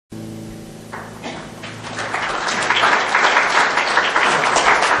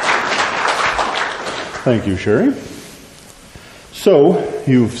Thank you, Sherry. So,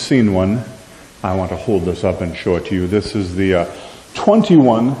 you've seen one. I want to hold this up and show it to you. This is the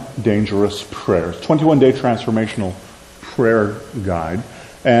 21 Dangerous Prayers, 21-day transformational prayer guide.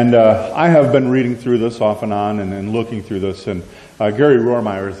 And I have been reading through this off and on and looking through this. And Gary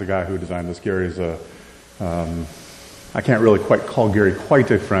Rohrmeyer is the guy who designed this. Gary's I can't really quite call Gary quite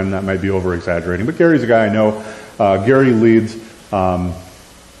a friend. That might be over-exaggerating. But Gary's a guy I know. Gary leads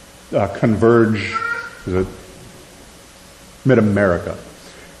Converge, is it Mid-America?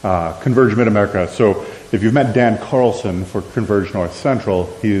 Converge Mid-America. So if you've met Dan Carlson for Converge North Central,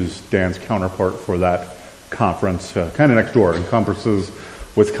 he is Dan's counterpart for that conference, kind of next door. It encompasses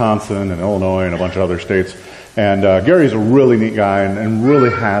Wisconsin and Illinois and a bunch of other states. And Gary's a really neat guy and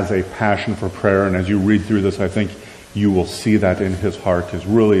really has a passion for prayer. And as you read through this, I think you will see that in his heart. Is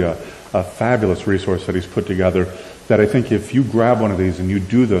really a fabulous resource that he's put together that I think if you grab one of these and you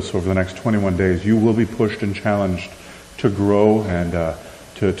do this over the next 21 days, you will be pushed and challenged to grow and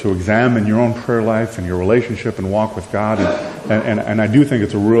to examine your own prayer life and your relationship and walk with God. And I do think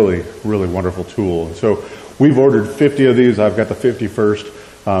it's a really, really wonderful tool. And so we've ordered 50 of these. I've got the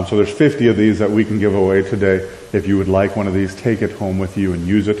 51st. So there's 50 of these that we can give away today. If you would like one of these, take it home with you and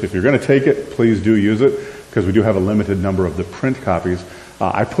use it. If you're going to take it, please do use it, because we do have a limited number of the print copies.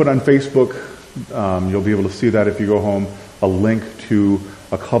 I put on Facebook, you'll be able to see that if you go home, a link to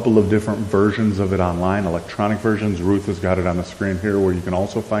a couple of different versions of it online, electronic versions. Ruth has got it on the screen here where you can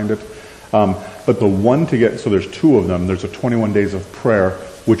also find it. But the one to get, so there's two of them. There's a 21 Days of Prayer,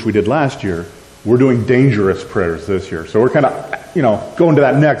 which we did last year. We're doing dangerous prayers this year. So we're kind of, going to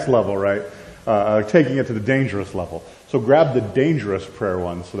that next level, right? Taking it to the dangerous level. So grab the dangerous prayer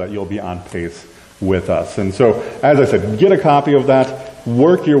one so that you'll be on pace with us. And so, as I said, get a copy of that,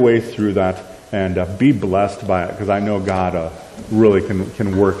 work your way through that, and be blessed by it, because I know God really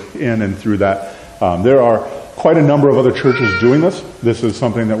can work in and through that. There are quite a number of other churches doing this. This is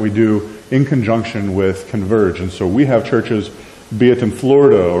something that we do in conjunction with Converge. And so we have churches, be it in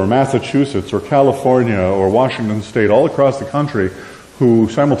Florida or Massachusetts or California or Washington State, all across the country, who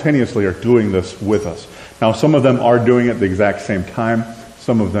simultaneously are doing this with us. Now, some of them are doing it at the exact same time.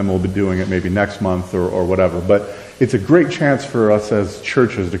 Some of them will be doing it maybe next month or whatever. But it's a great chance for us as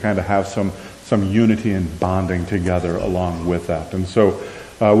churches to kind of have some unity and bonding together along with that. And so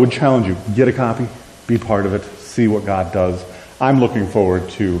I would challenge you, get a copy, be part of it, see what God does. I'm looking forward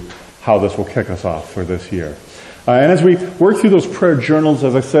to how this will kick us off for this year. And as we work through those prayer journals,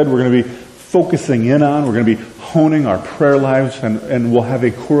 as I said, we're going to be focusing in on, we're going to be honing our prayer lives, and we'll have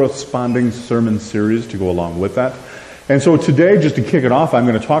a corresponding sermon series to go along with that. And so today, just to kick it off, I'm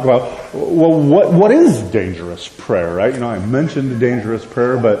going to talk about, well, what is dangerous prayer, right? I mentioned dangerous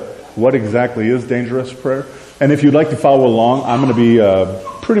prayer, but what exactly is dangerous prayer? And if you'd like to follow along, I'm going to be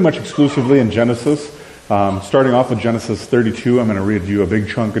pretty much exclusively in Genesis. Starting off with Genesis 32, I'm going to read you a big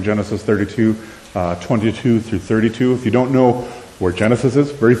chunk of Genesis 32, 22 through 32. If you don't know where Genesis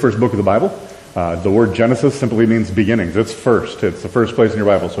is, very first book of the Bible. The word Genesis simply means beginnings. It's first. It's the first place in your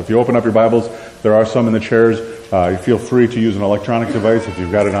Bible. So if you open up your Bibles, there are some in the chairs. You feel free to use an electronic device. If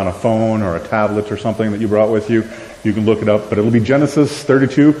you've got it on a phone or a tablet or something that you brought with you, you can look it up. But it'll be Genesis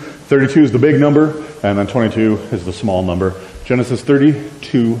 32. 32 is the big number, and then 22 is the small number. Genesis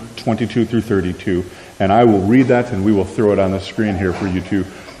 32, 22 through 32. And I will read that, and we will throw it on the screen here for you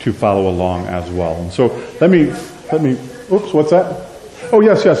to follow along as well. And so let me, oops, what's that? Oh,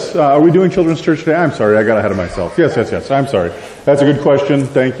 yes. Are we doing Children's Church today? I'm sorry, I got ahead of myself. Yes. I'm sorry. That's a good question.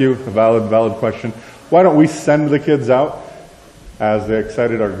 Thank you. A valid question. Why don't we send the kids out as they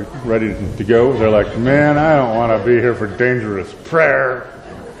excited are ready to go? They're like, man, I don't want to be here for dangerous prayer.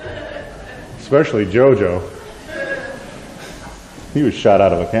 Especially JoJo. He was shot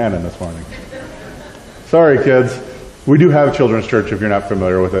out of a cannon this morning. Sorry, kids. We do have Children's Church if you're not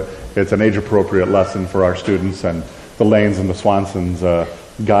familiar with it. It's an age-appropriate lesson for our students, and the Lanes and the Swansons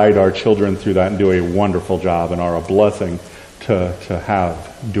guide our children through that and do a wonderful job and are a blessing to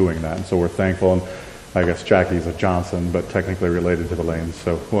have doing that. And so we're thankful. And I guess Jackie's a Johnson, but technically related to the Lanes,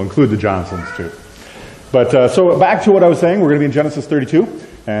 so we'll include the Johnsons too. But so back to what I was saying, we're going to be in Genesis 32,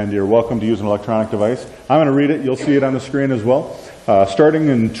 and you're welcome to use an electronic device. I'm going to read it. You'll see it on the screen as well. Starting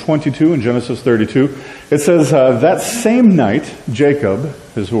in 22 in Genesis 32, it says, that same night, Jacob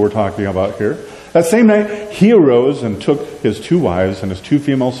is who we're talking about here. That same night, he arose and took his 2 wives and his 2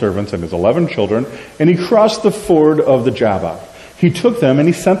 female servants and his 11 children, and he crossed the ford of the Jabbok. He took them and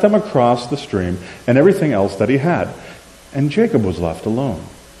he sent them across the stream and everything else that he had. And Jacob was left alone.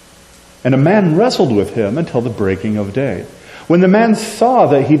 And a man wrestled with him until the breaking of day. When the man saw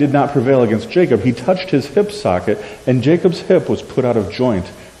that he did not prevail against Jacob, he touched his hip socket, and Jacob's hip was put out of joint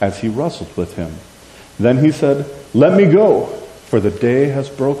as he wrestled with him. Then he said, "Let me go, for the day has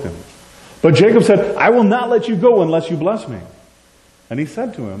broken." But Jacob said, "I will not let you go unless you bless me." And he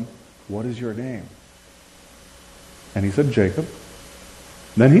said to him, "What is your name?" And he said, "Jacob."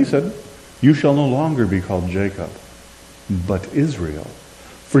 Then he said, "You shall no longer be called Jacob, but Israel,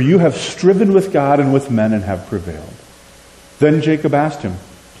 for you have striven with God and with men and have prevailed." Then Jacob asked him,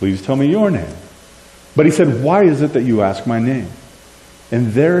 "Please tell me your name." But he said, "Why is it that you ask my name?"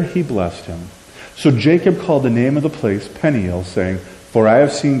 And there he blessed him. So Jacob called the name of the place Peniel, saying, "For I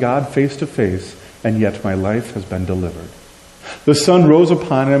have seen God face to face, and yet my life has been delivered." The sun rose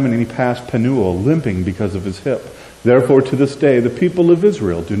upon him, and he passed Penuel, limping because of his hip. Therefore to this day the people of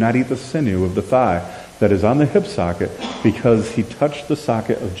Israel do not eat the sinew of the thigh that is on the hip socket, because he touched the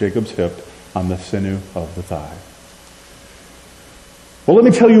socket of Jacob's hip on the sinew of the thigh. Well, let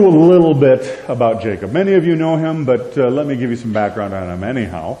me tell you a little bit about Jacob. Many of you know him, but let me give you some background on him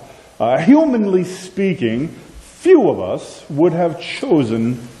anyhow. Humanly speaking, few of us would have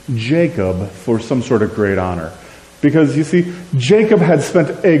chosen Jacob for some sort of great honor. Because, you see, Jacob had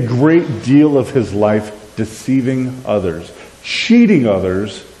spent a great deal of his life deceiving others, cheating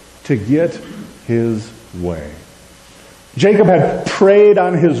others to get his way. Jacob had preyed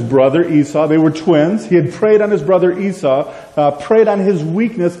on his brother Esau. They were twins. He had preyed on his brother Esau, preyed on his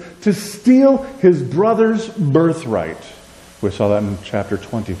weakness to steal his brother's birthright. We saw that in chapter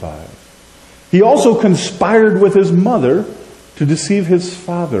 25. He also conspired with his mother to deceive his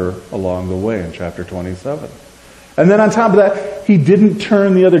father along the way in chapter 27. And then on top of that, he didn't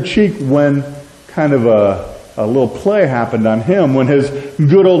turn the other cheek when kind of a little play happened on him, when his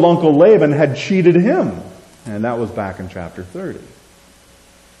good old Uncle Laban had cheated him. And that was back in chapter 30.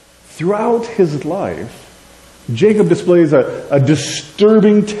 Throughout his life, Jacob displays a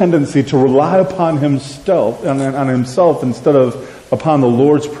disturbing tendency to rely upon himself instead of upon the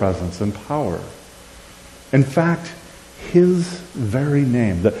Lord's presence and power. In fact, his very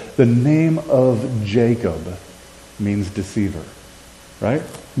name, the name of Jacob, means deceiver. Right?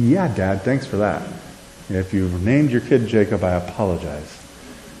 Yeah, Dad, thanks for that. If you've named your kid Jacob, I apologize.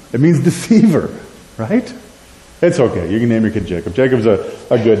 It means deceiver, right? It's okay. You can name your kid Jacob. Jacob's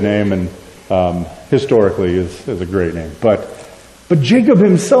a good name, and historically is a great name. But Jacob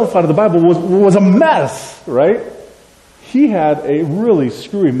himself out of the Bible was a mess, right? He had a really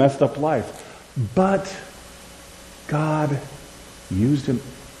screwy, messed up life. But God used him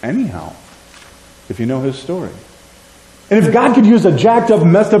anyhow, if you know his story. And if God could use a jacked up,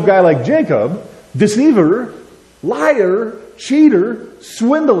 messed up guy like Jacob, deceiver, liar, cheater,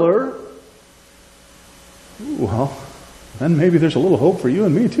 swindler, well, then maybe there's a little hope for you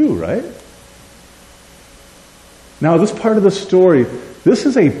and me too, right? Now, this part of the story, this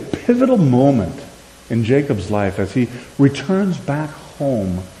is a pivotal moment in Jacob's life as he returns back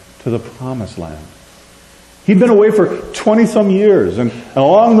home to the promised land. He'd been away for 20-some years, and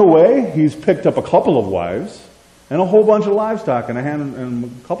along the way, he's picked up a couple of wives and a whole bunch of livestock and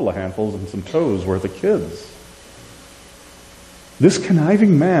a couple of handfuls and some toes worth of kids. This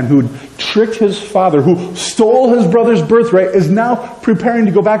conniving man who'd tricked his father, who stole his brother's birthright, is now preparing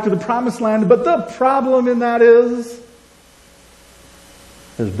to go back to the promised land. But the problem in that is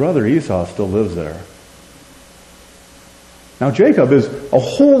his brother Esau still lives there. Now Jacob is a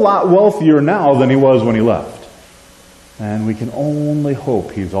whole lot wealthier now than he was when he left. And we can only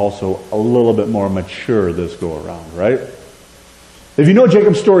hope he's also a little bit more mature this go around, right? If you know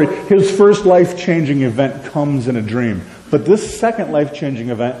Jacob's story, his first life-changing event comes in a dream. But this second life-changing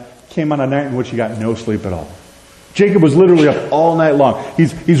event came on a night in which he got no sleep at all. Jacob was literally up all night long.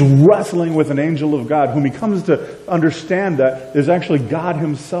 He's wrestling with an angel of God, whom he comes to understand that is actually God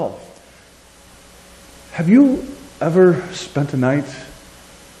himself. Have you ever spent a night,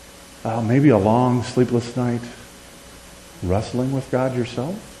 maybe a long, sleepless night, wrestling with God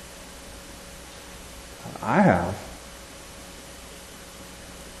yourself? I have.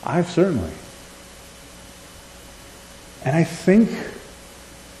 I've certainly. And I think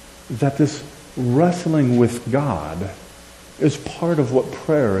that this wrestling with God is part of what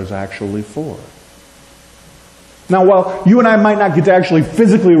prayer is actually for. Now, while you and I might not get to actually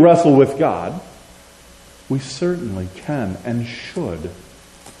physically wrestle with God, we certainly can and should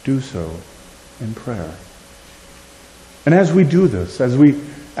do so in prayer. And as we do this, as we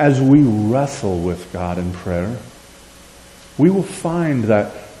wrestle with God in prayer, we will find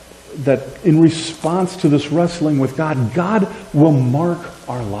that in response to this wrestling with God, God will mark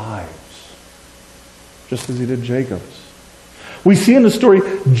our lives, just as he did Jacob's. We see in the story,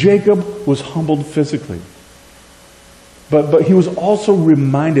 Jacob was humbled physically. But he was also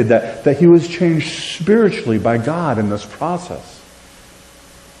reminded that he was changed spiritually by God in this process.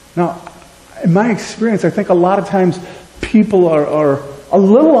 Now, in my experience, I think a lot of times people are a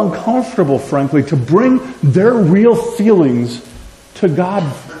little uncomfortable, frankly, to bring their real feelings to God.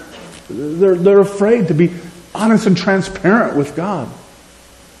 They're afraid to be honest and transparent with God.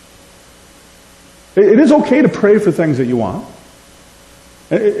 It is okay to pray for things that you want.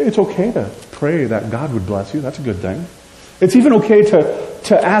 It's okay to pray that God would bless you. That's a good thing. It's even okay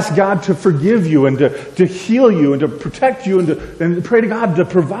to ask God to forgive you and to heal you and to protect you and to pray to God to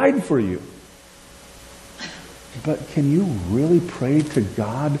provide for you. But can you really pray to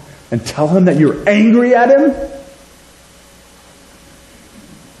God and tell Him that you're angry at Him?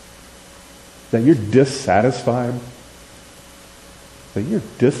 That you're dissatisfied? That you're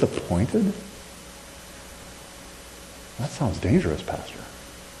disappointed? That sounds dangerous, Pastor.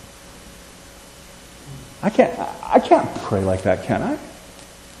 I can't pray like that, can I?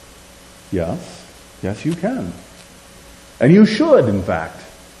 Yes, you can. And you should, in fact.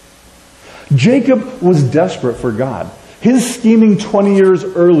 Jacob was desperate for God. His scheming 20 years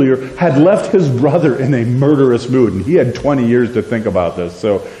earlier had left his brother in a murderous mood, and he had 20 years to think about this.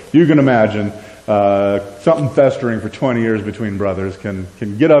 So you can imagine something festering for 20 years between brothers can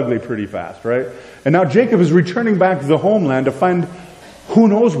get ugly pretty fast, right? And now Jacob is returning back to the homeland to find who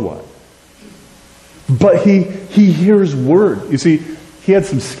knows what. But he hears word. You see, he had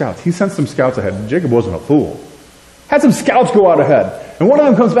some scouts. He sent some scouts ahead. Jacob wasn't a fool. Had some scouts go out ahead. And one of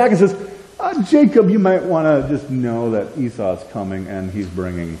them comes back and says, Jacob, you might want to just know that Esau's coming and he's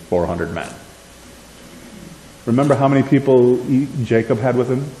bringing 400 men. Remember how many people Jacob had with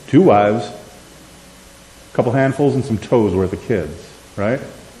him? 2 wives, a couple handfuls, and some toes worth of kids, right?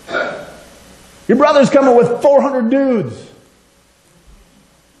 Your brother's coming with 400 dudes.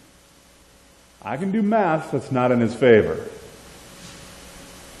 I can do math that's not in his favor.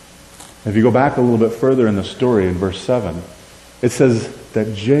 If you go back a little bit further in the story, in verse 7, it says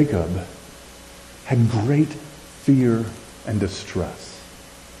that Jacob had great fear and distress.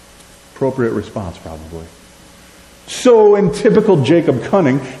 Appropriate response, probably. So, in typical Jacob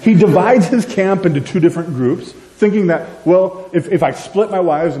cunning, he divides his camp into 2 different groups, thinking that, well, if I split my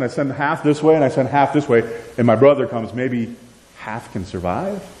wives and I send half this way and I send half this way, and my brother comes, maybe half can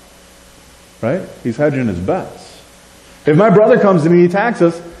survive. Right? He's hedging his bets. If my brother comes and he attacks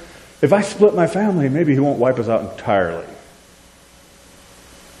us, if I split my family, maybe he won't wipe us out entirely.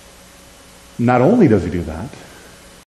 Not only does he do that,